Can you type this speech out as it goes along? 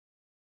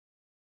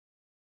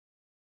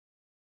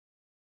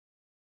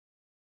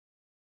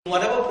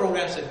Whatever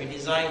programs that we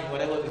design,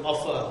 whatever we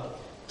offer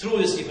through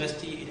this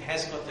university, it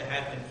has got to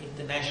have an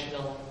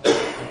international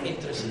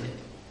interest in it.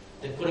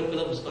 The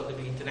curriculum has got to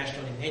be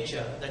international in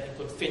nature, that it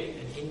could fit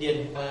an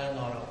Indian requirement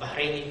or a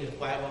Bahraini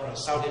requirement or a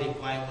Saudi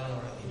requirement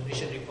or an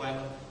Indonesian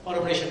requirement or a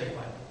Malaysian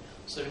requirement.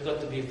 So we've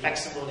got to be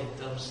flexible in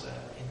terms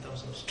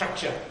of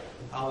structure,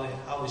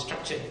 how we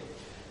structure it.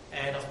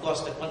 And of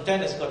course the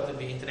content has got to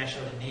be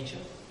international in nature.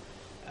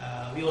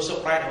 We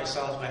also pride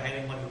ourselves by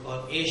having what we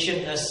call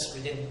Asianness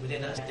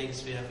within us.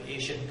 We have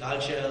Asian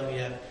culture,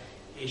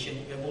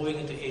 we're moving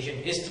into Asian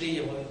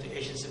history, we're moving into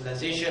Asian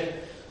civilization.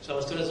 So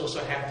our students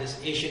also have this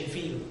Asian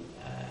feel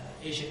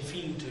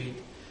to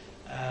it.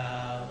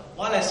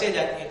 While I say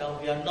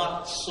that, we are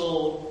not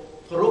so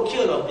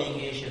parochial of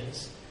being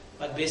Asians,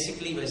 but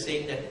basically we're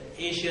saying that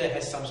Asia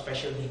has some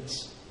special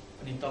needs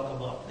when we talk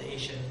about the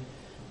Asian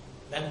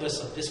members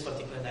of this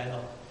particular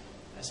dialogue.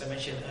 As I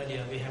mentioned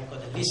earlier, we have got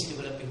the least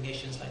developing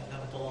nations like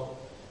Nepal,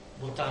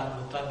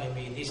 Bhutan. Bhutan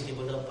may be least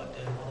developed, but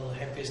one of the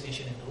happiest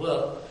nations in the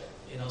world.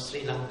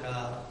 Sri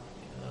Lanka,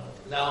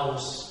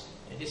 Laos,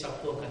 and these are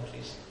poor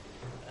countries,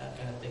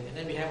 kind of thing. And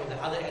then we have on the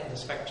other end of the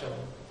spectrum,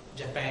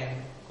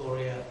 Japan,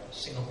 Korea,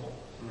 Singapore.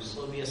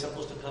 So we are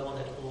supposed to cover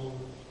that whole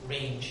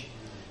range.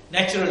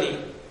 Naturally,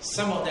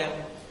 some of them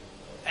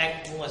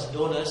act more as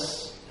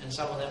donors, and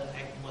some of them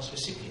act more as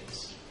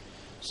recipients.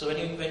 So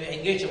when we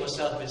engage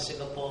ourselves with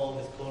Singapore,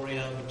 with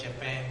Korea, with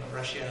Japan, with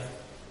Russia,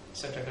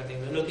 etc.,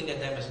 we're looking at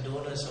them as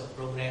donors of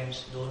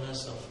programs,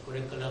 donors of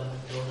curriculum,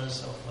 donors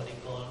of what they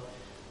call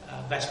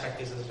best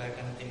practices, that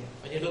kind of thing.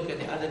 When you look at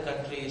the other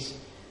countries,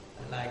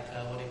 like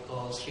what they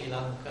call Sri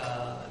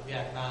Lanka,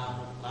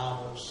 Vietnam,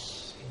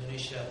 Laos,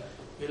 Indonesia,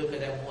 we look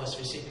at them more as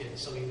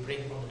recipients. So we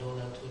bring from the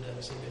donor to the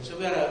recipient. So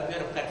we are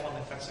a platform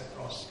that cuts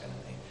across, kind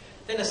of thing.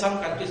 Then there are some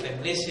countries like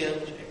Malaysia,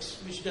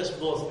 which does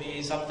both.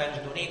 We sometimes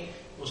donate,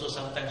 also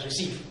sometimes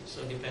receive.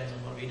 So it depends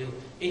on what we do.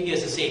 India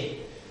is the same.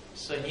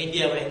 So in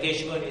India, our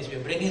engagement is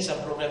we're bringing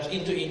some programs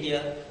into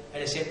India.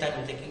 At the same time,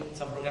 we're taking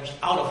some programs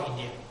out of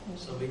India.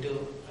 So we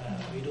do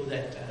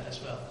that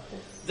as well.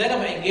 Then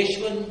our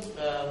engagement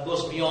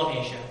goes beyond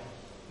Asia.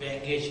 We're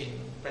engaged in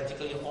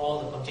practically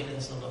all the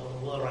continents of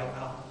the world right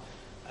now.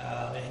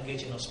 We're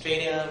engaged in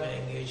Australia. We're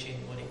engaged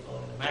in what they call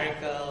in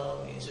America.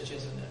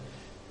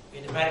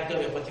 In America,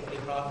 we're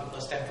particularly proud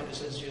because Stanford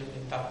Institute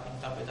in touch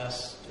with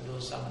us to do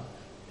some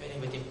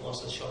innovative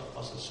courses, short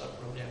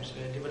programs.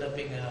 We're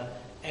developing an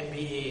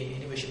MBA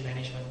in innovation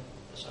management.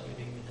 That's what we're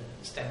doing with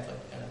the Stanford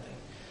kind of thing.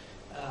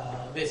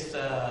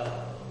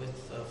 With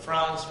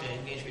France, we're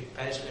engaged with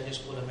Paris Graduate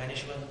School of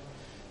Management.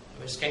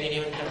 With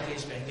Scandinavian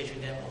countries, we're engaged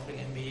with them offering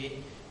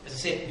MBA. As I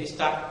said, we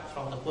start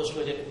from the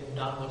postgraduate and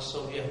downwards,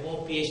 so we have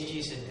more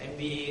PhDs and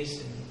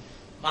MBAs and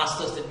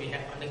masters than we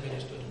have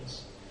undergraduate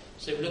students.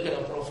 So if you look at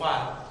our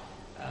profile,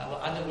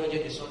 our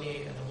undergraduate is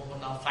only at the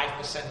moment now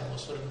 5% of our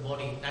student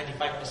body,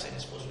 95%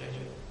 is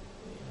postgraduate.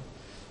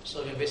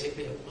 So we're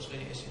basically a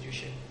postgraduate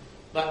institution.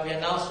 But we are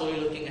now slowly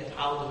looking at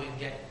how do we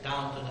get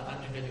down to the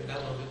undergraduate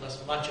level,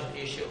 because much of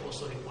Asia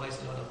also requires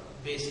a lot of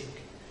basic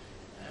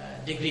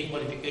degree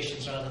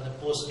qualifications rather than the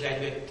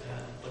postgraduate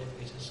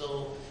qualifications.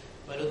 So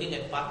we're looking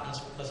at partners,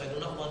 because I do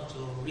not want to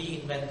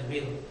reinvent the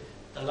wheel.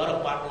 There are a lot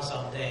of partners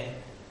out there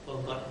who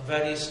have got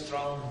very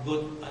strong,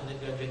 good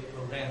undergraduate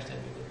programs that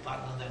we could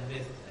partner them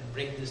with and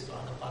bring this to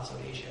other parts of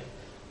Asia,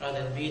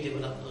 rather than we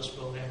develop those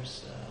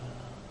programs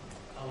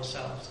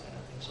ourselves, kind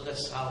of thing. So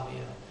that's how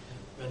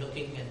we're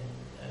looking, and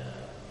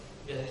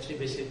we're actually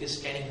basically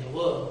scanning the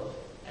world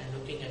and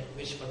looking at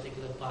which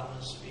particular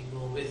partners we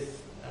go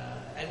with.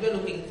 And we're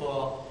looking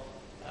for,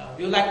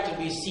 we would like to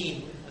be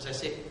seen, as I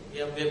said,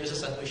 we're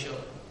business unusual.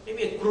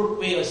 Maybe a crude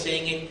way of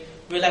saying it,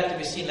 we like to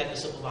be seen like a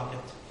supermarket.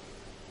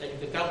 That you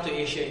can come to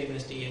Asia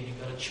University and you've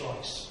got a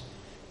choice.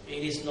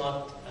 It is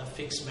not a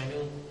fixed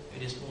menu,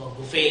 it is more a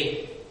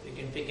buffet. You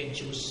can pick and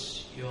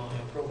choose your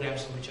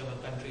programs from whichever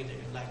country that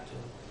you'd like to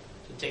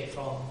take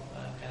from,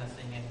 kind of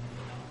thing, and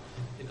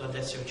because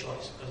that's your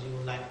choice. Because you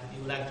would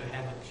like to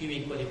have a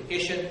QE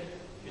qualification,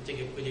 you take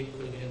a QE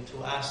qualification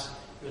through us.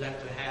 You would like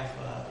to have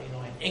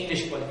an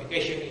English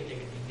qualification, you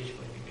take an English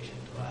qualification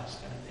through us,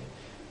 kind of thing.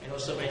 And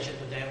also mention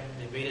to them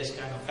the various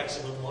kind of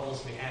flexible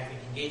models we have in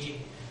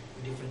engaging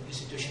with different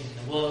institutions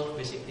in the world.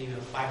 Basically, we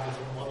have 5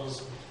 different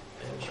models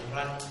that we should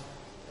run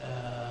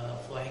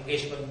for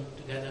engagement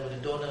together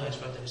with the donor as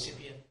well as the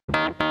recipient.